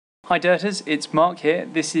Hi Dirters, it's Mark here.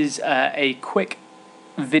 This is a quick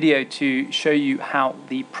video to show you how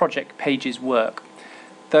the project pages work.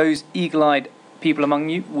 Those eagle-eyed people among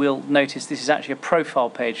you will notice this is actually a profile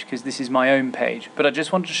page because this is my own page, but I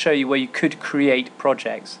just wanted to show you where you could create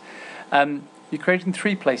projects. You create in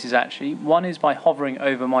three places actually. One is by hovering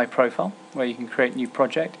over my profile where you can create a new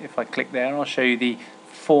project. If I click there, I'll show you the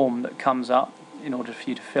form that comes up in order for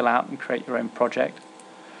you to fill out and create your own project.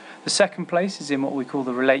 The second place is in what we call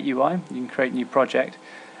the Relate UI. You can create a new project.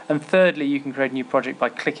 And thirdly, you can create a new project by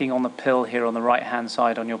clicking on the pill here on the right hand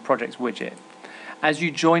side on your projects widget. As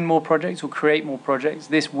you join more projects or create more projects,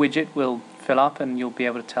 this widget will fill up and you'll be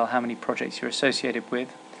able to tell how many projects you're associated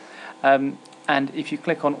with. And if you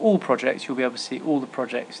click on all projects, you'll be able to see all the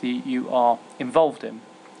projects that you are involved in. You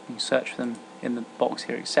can search for them in the box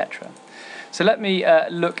here, etc. So let me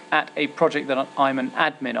look at a project that I'm an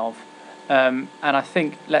admin of. And I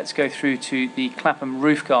think let's go through to the Clapham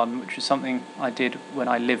Roof Garden, which is something I did when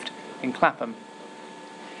I lived in Clapham.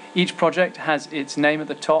 Each project has its name at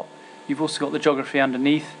the top. You've also got the geography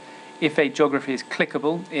underneath. If a geography is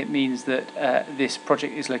clickable, it means that this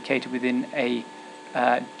project is located within a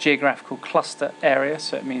geographical cluster area,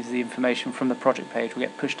 so it means the information from the project page will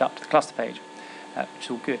get pushed up to the cluster page, which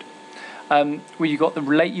is all good. Well, you've got the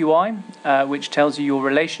Relate UI, which tells you your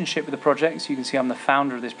relationship with the project, so you can see I'm the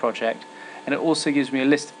founder of this project, and it also gives me a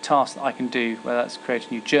list of tasks that I can do, whether that's create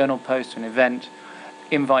a new journal post, an event,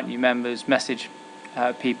 invite new members, message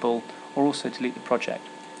people, or also delete the project.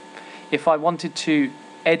 If I wanted to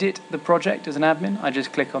edit the project as an admin, I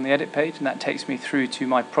just click on the edit page and that takes me through to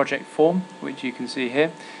my project form, which you can see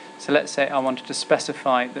here. So let's say I wanted to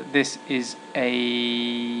specify that this is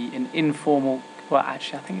an informal, well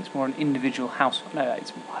actually I think it's more an individual household, no,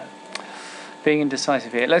 it's being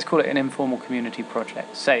indecisive here. Let's call it an informal community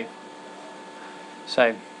project. Save.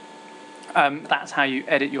 So that's how you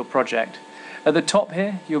edit your project. At the top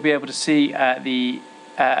here you'll be able to see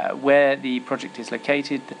where the project is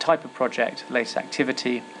located, the type of project, the latest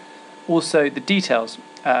activity, also the details.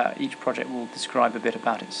 Each project will describe a bit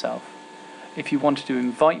about itself. If you wanted to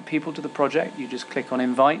invite people to the project, you just click on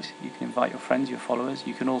invite. You can invite your friends, your followers.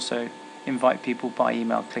 You can also invite people by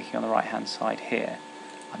email clicking on the right hand side here.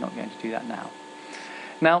 I'm not going to do that now.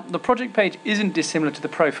 Now the project page isn't dissimilar to the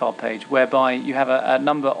profile page, whereby you have a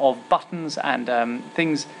number of buttons and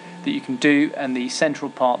things that you can do, and the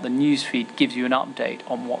central part, the news feed, gives you an update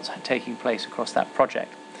on what's taking place across that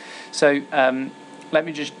project. So let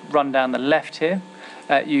me just run down the left here.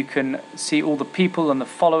 You can see all the people and the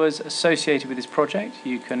followers associated with this project.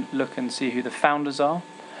 You can look and see who the founders are,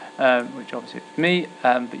 which obviously is me,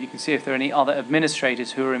 but you can see if there are any other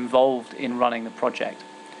administrators who are involved in running the project.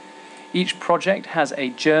 Each project has a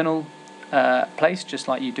journal place, just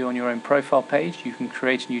like you do on your own profile page. You can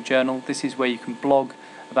create a new journal. This is where you can blog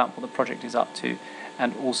about what the project is up to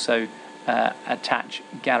and also attach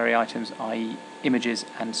gallery items, i.e. images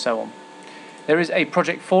and so on. There is a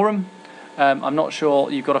project forum. I'm not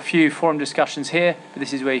sure, you've got a few forum discussions here, but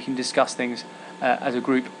this is where you can discuss things as a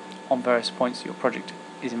group on various points that your project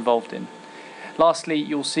is involved in. Lastly,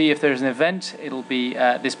 you'll see if there's an event, it'll be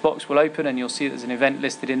this box will open and you'll see there's an event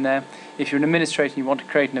listed in there. If you're an administrator and you want to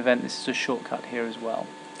create an event, this is a shortcut here as well.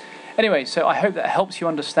 Anyway, so I hope that helps you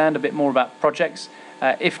understand a bit more about projects.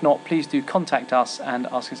 If not, please do contact us and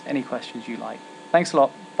ask us any questions you like. Thanks a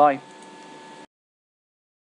lot. Bye.